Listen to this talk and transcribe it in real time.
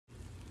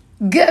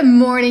Good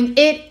morning.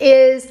 It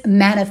is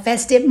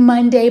Manifested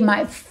Monday,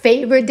 my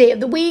favorite day of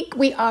the week.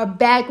 We are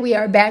back.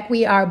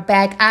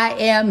 I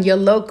am your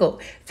local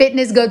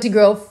fitness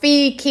go-to-girl,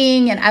 Fee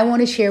King, and I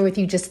want to share with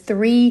you just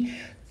three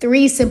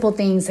simple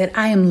things that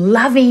I am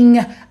loving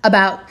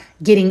about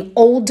getting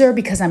older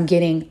because I'm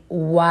getting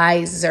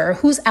wiser.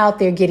 Who's out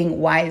there getting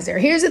wiser?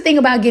 Here's the thing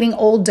about getting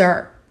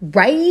older,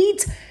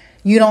 right?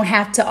 You don't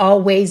have to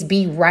always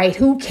be right.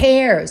 Who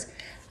cares?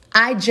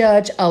 I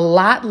judge a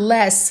lot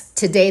less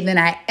today than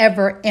I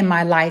ever in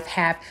my life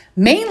have,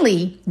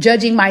 mainly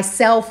judging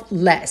myself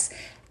less.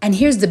 And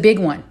here's the big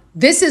one.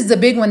 This is the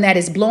big one that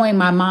is blowing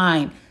my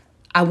mind.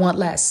 I want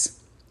less.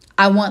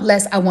 I want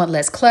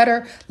less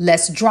clutter,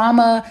 less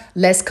drama,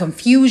 less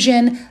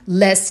confusion,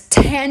 less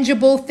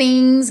tangible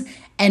things,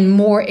 and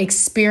more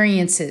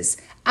experiences.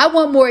 I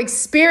want more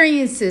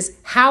experiences.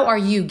 How are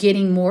you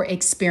getting more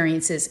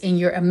experiences in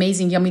your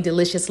amazing, yummy,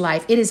 delicious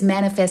life? It is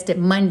Manifested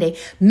Monday.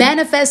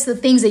 Manifest the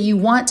things that you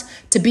want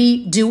to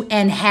be, do,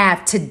 and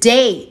have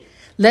today.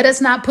 Let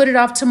us not put it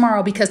off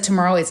tomorrow because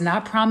tomorrow is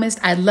not promised.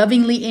 I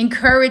lovingly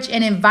encourage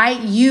and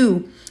invite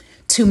you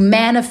to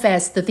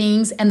manifest the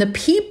things and the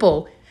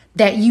people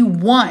that you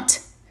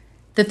want,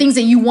 the things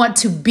that you want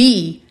to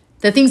be,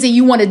 the things that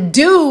you want to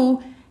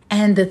do,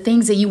 and the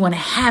things that you want to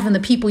have and the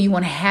people you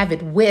want to have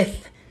it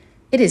with.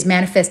 It is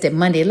Manifested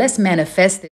Monday. Let's manifest it.